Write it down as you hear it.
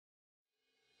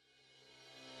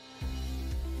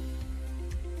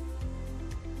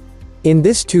In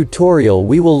this tutorial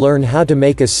we will learn how to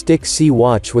make a StickC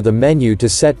watch with a menu to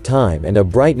set time and a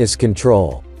brightness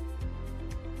control.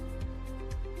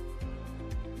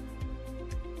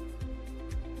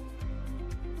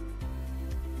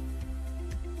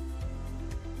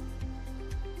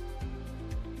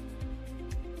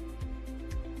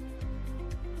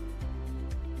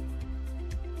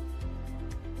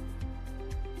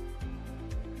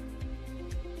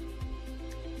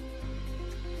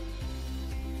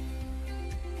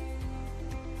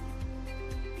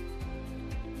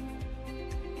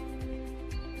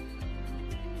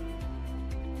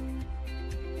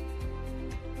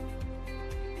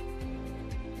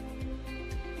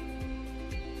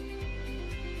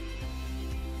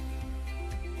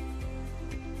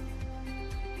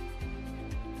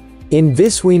 In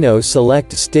Arduino,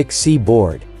 select StickC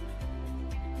board.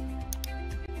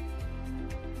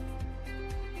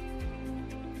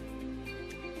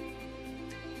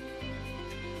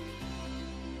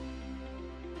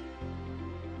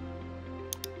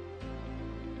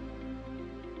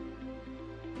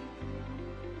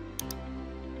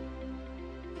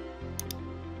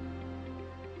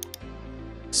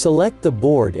 Select the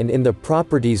board and in the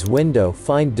Properties window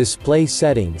find Display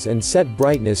Settings and set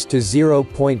brightness to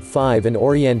 0.5 and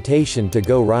orientation to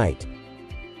go right.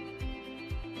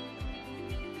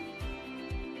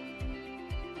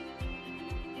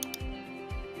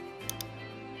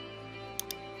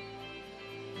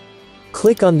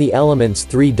 Click on the Elements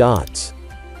 3 dots.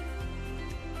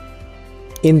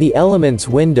 In the Elements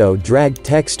window, drag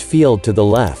Text field to the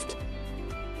left.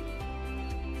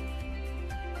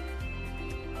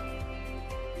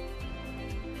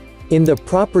 In the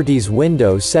Properties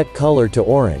window, set color to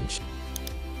orange.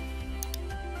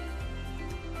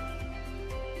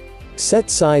 Set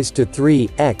size to 3,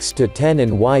 X to 10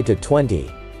 and Y to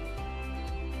 20.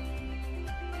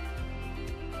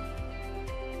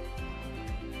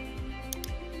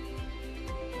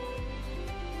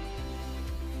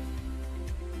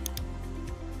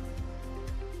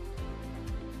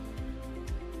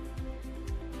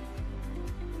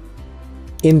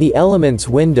 In the Elements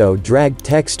window, drag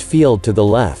Text field to the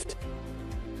left.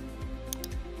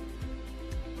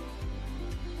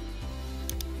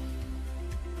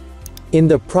 In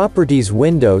the Properties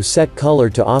window, set color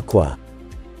to aqua.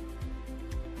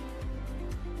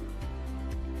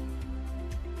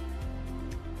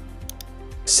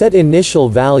 Set initial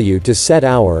value to set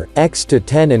hour, X to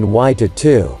 10 and Y to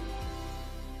 2.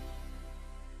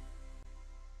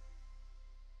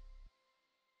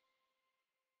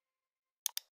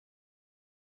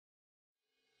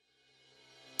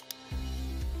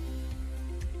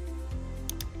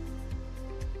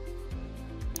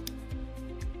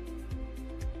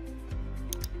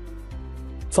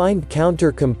 Find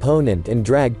Counter component and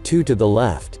drag 2 to the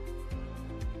left.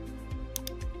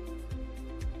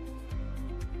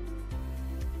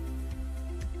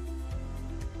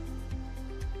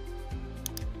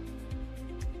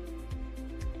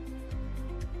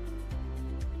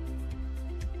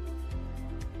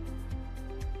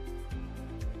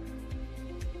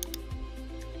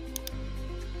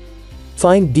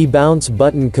 Find Debounce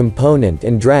button component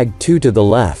and drag 2 to the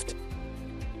left.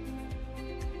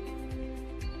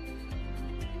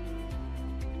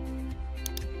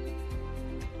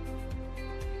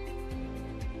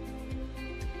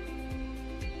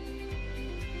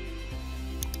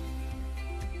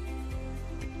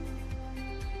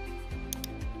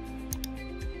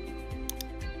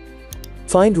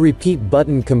 Find Repeat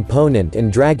button component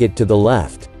and drag it to the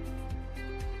left.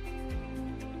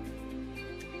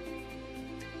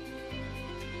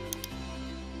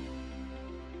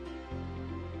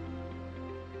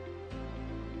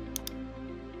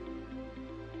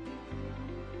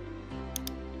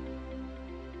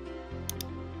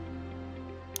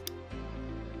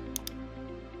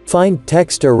 Find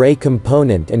Text Array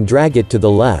component and drag it to the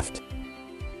left.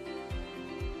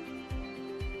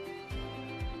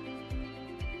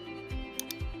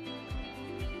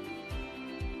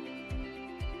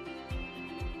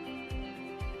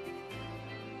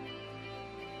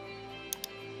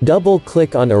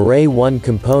 Double-click on Array 1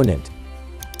 component.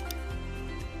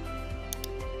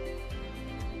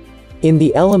 In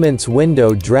the Elements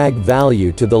window, drag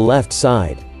value to the left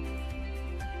side.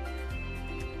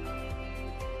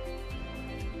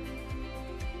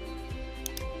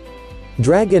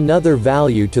 Drag another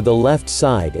value to the left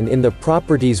side and in the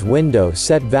Properties window,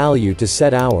 set value to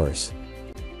set hours.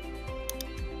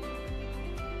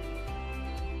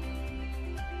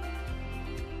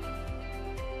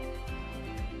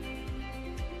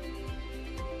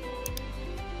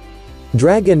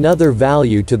 Drag another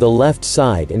value to the left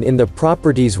side and in the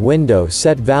Properties window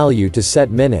set value to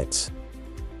set minutes.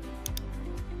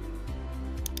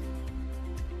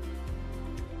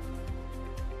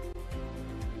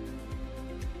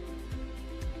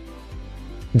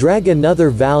 Drag another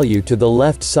value to the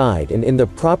left side and in the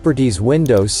Properties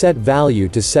window set value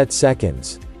to set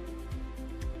seconds.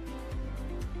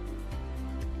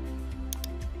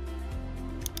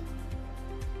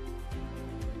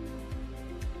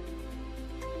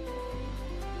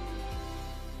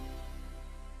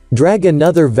 Drag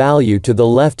another value to the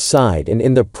left side and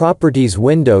in the Properties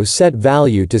window set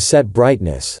value to set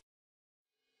brightness.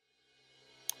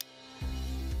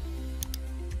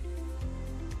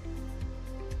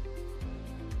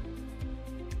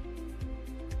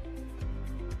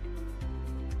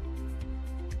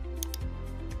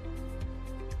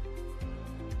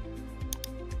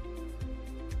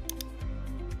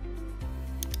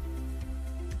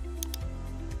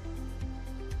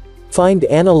 Find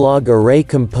analog array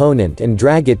component and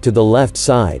drag it to the left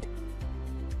side.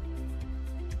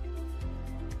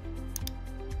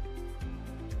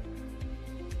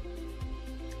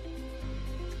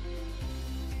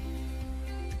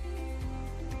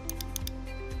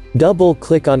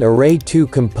 Double-click on Array 2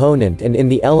 component and in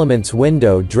the Elements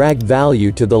window drag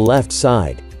value to the left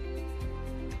side.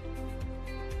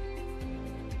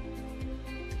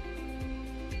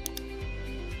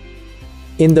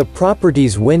 In the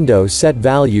Properties window set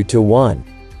value to 1.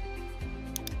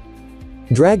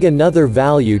 Drag another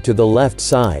value to the left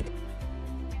side.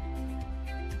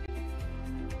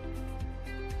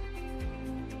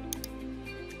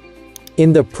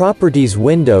 In the Properties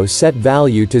window set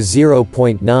value to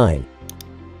 0.9.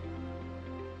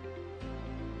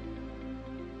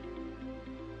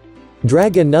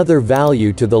 Drag another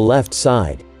value to the left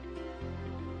side.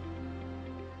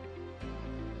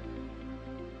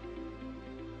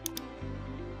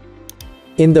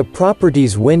 In the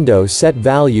Properties window set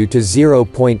value to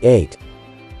 0.8.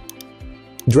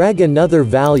 Drag another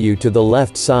value to the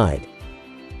left side.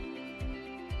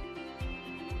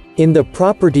 In the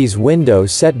Properties window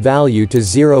set value to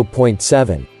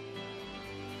 0.7.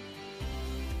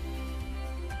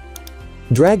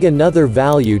 Drag another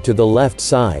value to the left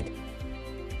side.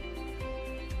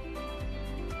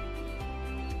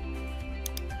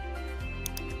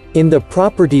 In the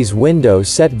Properties window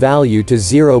set value to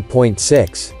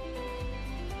 0.6.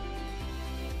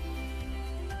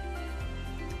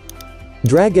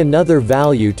 Drag another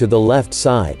value to the left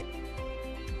side.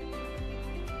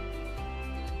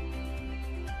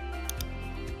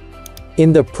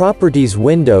 In the Properties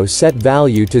window set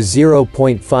value to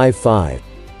 0.55.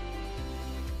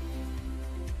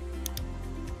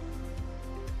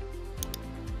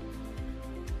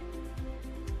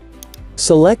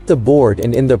 Select the board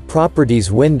and in the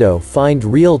Properties window find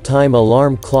Real-Time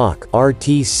Alarm Clock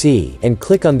 (RTC) and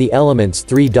click on the element's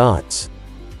 3 dots.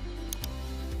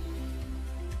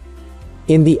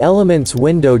 In the Elements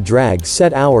window drag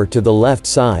Set Hour to the left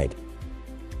side.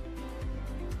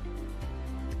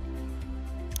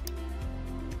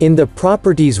 In the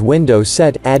Properties window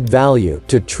set Add Value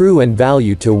to True and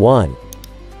Value to 1.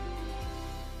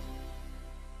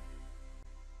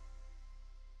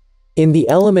 In the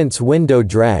Elements window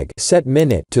drag Set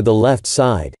Minute to the left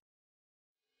side.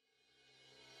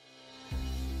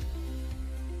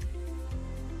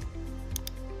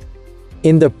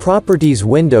 In the Properties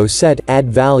window set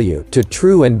Add Value to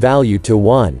True and Value to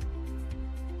 1.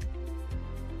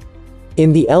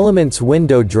 In the Elements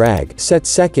window drag Set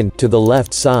Second to the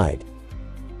left side.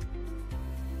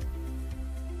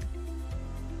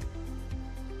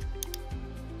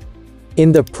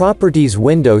 In the Properties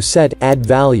window set Add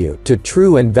Value to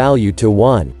True and Value to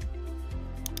 1.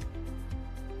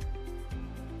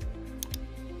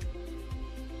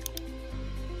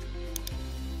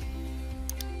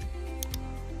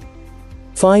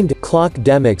 Find Clock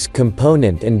Demix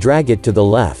component and drag it to the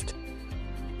left.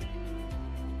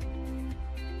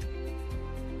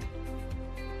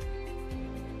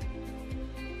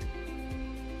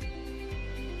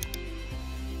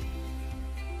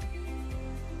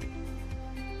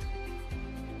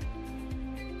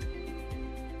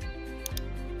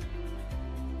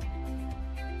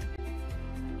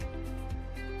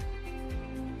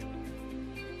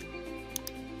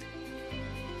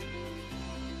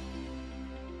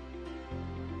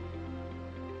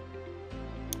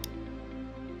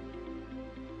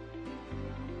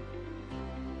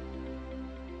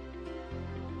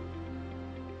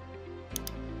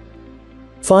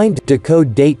 Find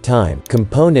Decode Date Time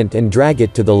component and drag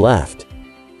it to the left.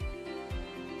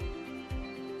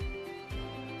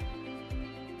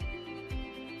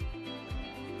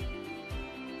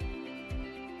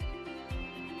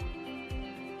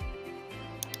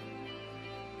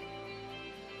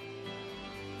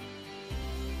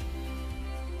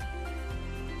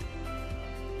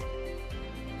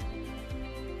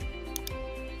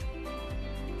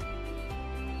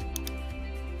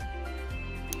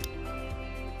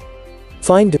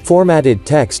 Find formatted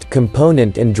text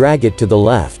component and drag it to the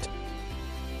left.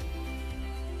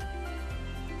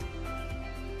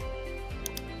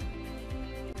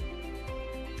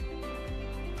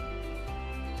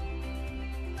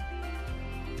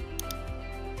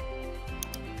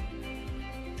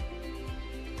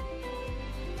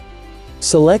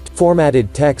 Select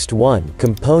Formatted Text 1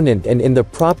 component and in the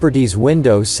Properties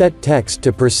window set text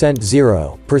to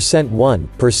 %0, %1,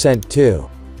 %2.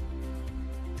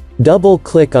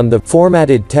 Double-click on the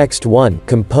Formatted Text 1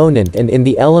 component and in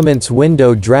the Elements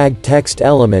window drag text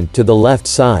element to the left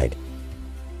side.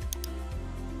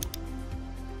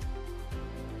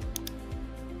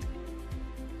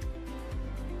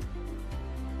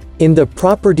 In the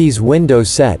Properties window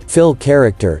set Fill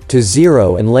Character to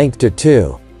 0 and Length to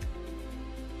 2.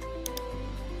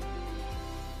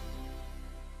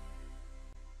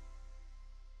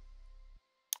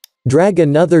 Drag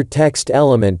another text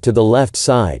element to the left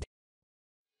side.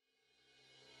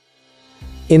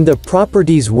 In the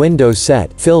Properties window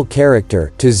set Fill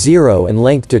Character to 0 and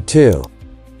Length to 2.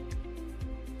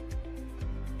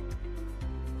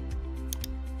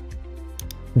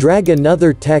 Drag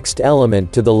another text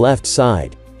element to the left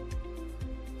side.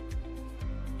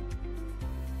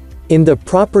 In the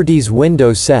Properties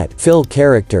window set Fill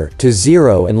Character to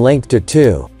 0 and Length to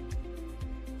 2.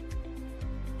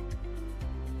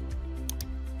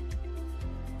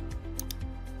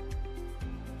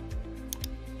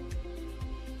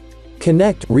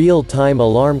 Connect Real-Time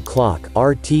Alarm Clock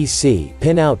 (RTC)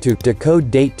 pin out to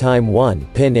Decode Date Time 1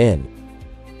 pin in.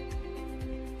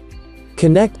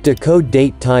 Connect Decode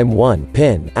Date Time 1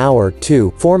 pin hour to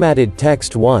Formatted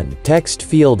Text 1 text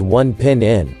field 1 pin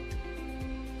in.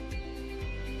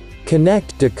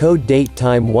 Connect Decode Date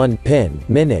Time 1 pin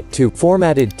minute to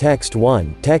Formatted Text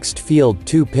 1 text field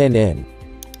 2 pin in.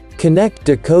 Connect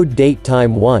Decode Date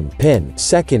Time 1 pin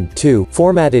second to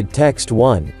Formatted Text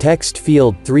 1 text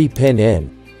field 3 pin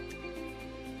in.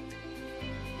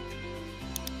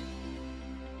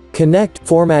 Connect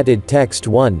Formatted Text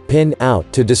 1 pin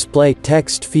out to Display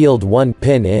Text field 1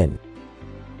 pin in.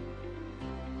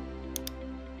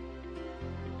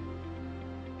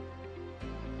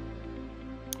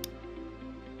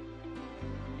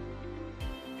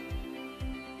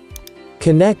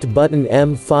 Connect button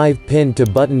M5 pin to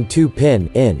button 2 pin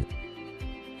in.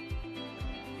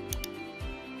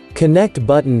 Connect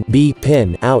button B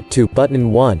pin out to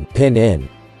button 1 pin in.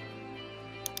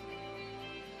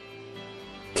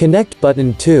 Connect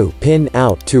button 2 pin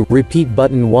out to repeat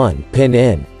button 1 pin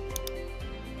in.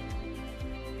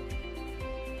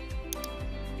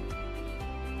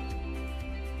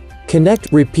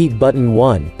 Connect repeat button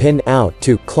 1 pin out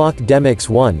to clock demix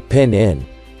 1 pin in.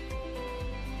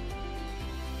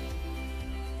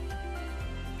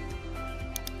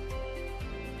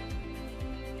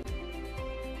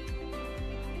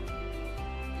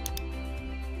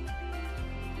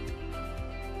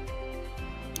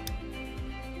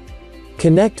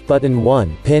 Connect button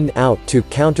 1 pin out to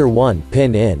counter 1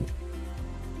 pin in.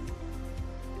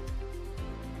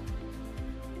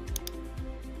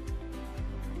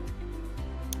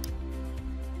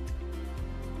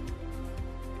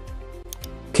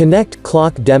 Connect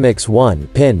clock demix 1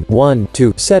 pin 1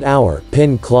 to set hour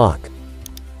pin clock.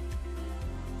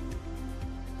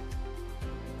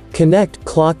 Connect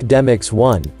clock demix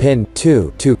 1 pin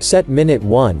 2 to set minute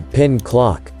 1 pin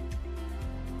clock.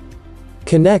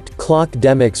 Connect clock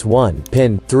demix 1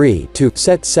 pin 3 to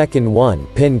set second 1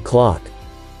 pin clock.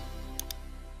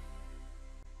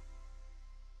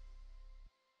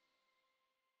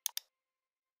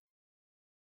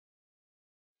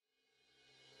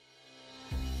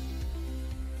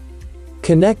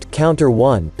 Connect counter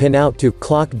 1 pin out to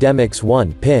clock demix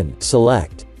 1 pin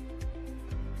select.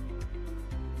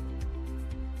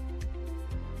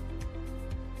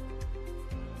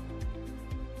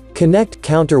 Connect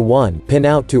counter 1 pin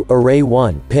out to array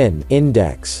 1 pin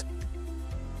index.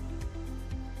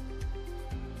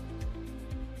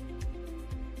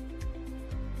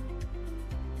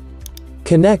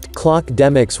 Connect clock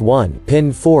demix 1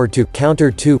 pin 4 to counter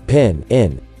 2 pin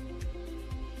in.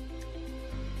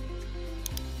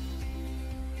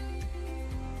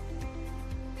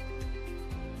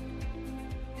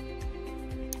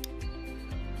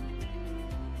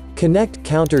 Connect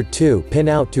counter 2 pin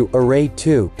out to array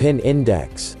 2 pin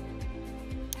index.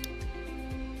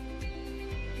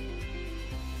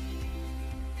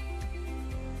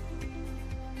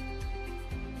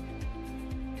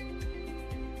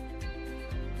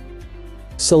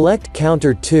 Select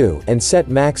counter 2 and set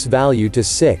max value to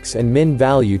 6 and min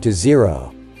value to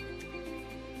 0.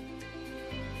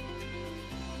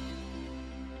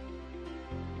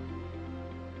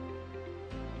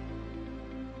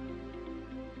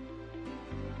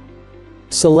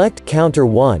 Select counter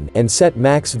 1 and set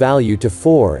max value to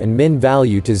 4 and min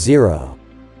value to 0.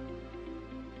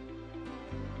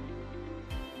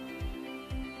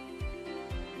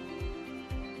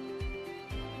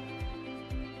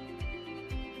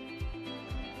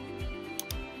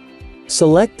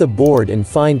 Select the board and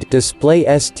find Display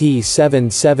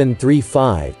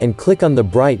ST7735 and click on the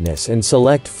brightness and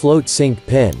select Float Sync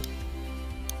pin.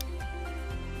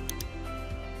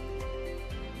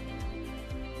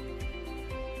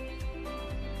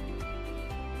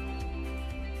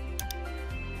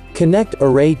 Connect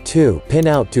Array 2 pin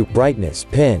out to Brightness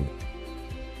pin.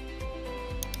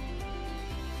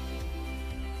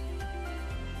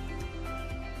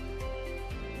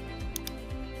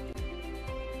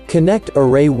 Connect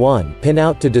Array 1 pin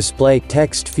out to Display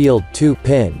Text Field 2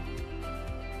 pin.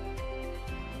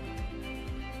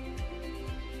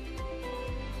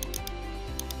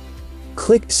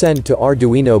 Click Send to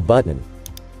Arduino button.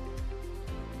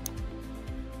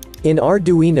 In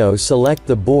Arduino, select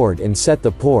the board and set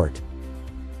the port.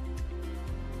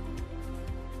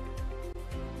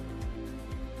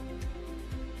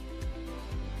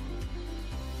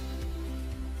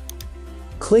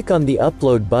 Click on the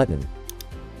Upload button.